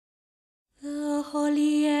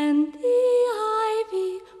holly and the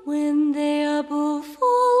ivy, when they are both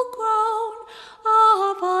full grown,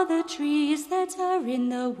 of all the trees that are in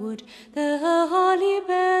the wood, the holly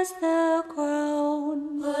bears the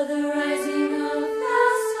crown. For the rising of the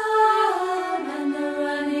sun and the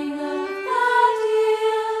running of the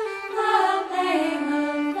deer, the playing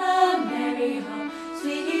of the merry harp,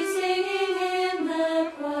 sweet singing in the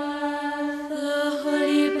choir. The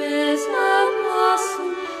holly bears a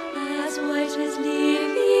blossom as white as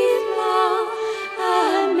lily flower,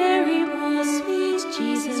 a Mary bore sweet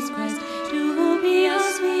Jesus Christ to be our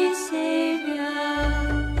sweet Savior.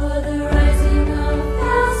 For the rising of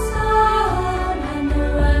the sun and the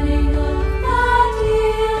running of the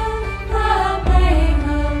deer, the playing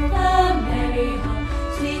of the merry harp,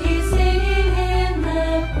 sweet singing in the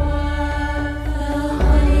choir. The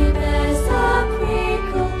holly bears a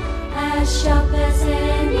prickle as sharp as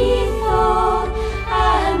any thorn,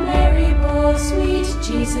 and Mary bore sweet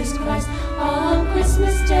Jesus Christ on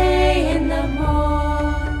Christmas Day in the morn.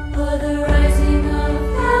 For the rising of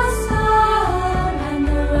the sun and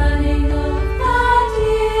the running of the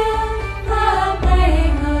deer, the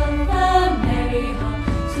playing of the merry harp,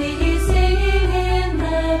 sweet singing in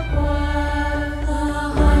the choir. The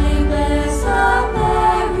holly bears a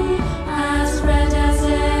berry as red as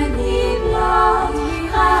any blood,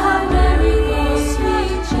 and Mary bore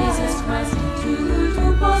sweet Jesus Christ to do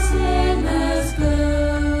poor sinners good.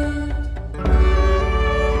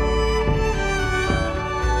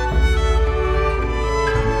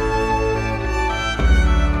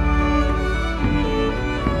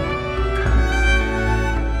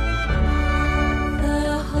 The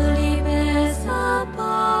holly bears a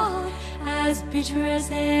bud as bitter as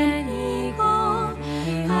any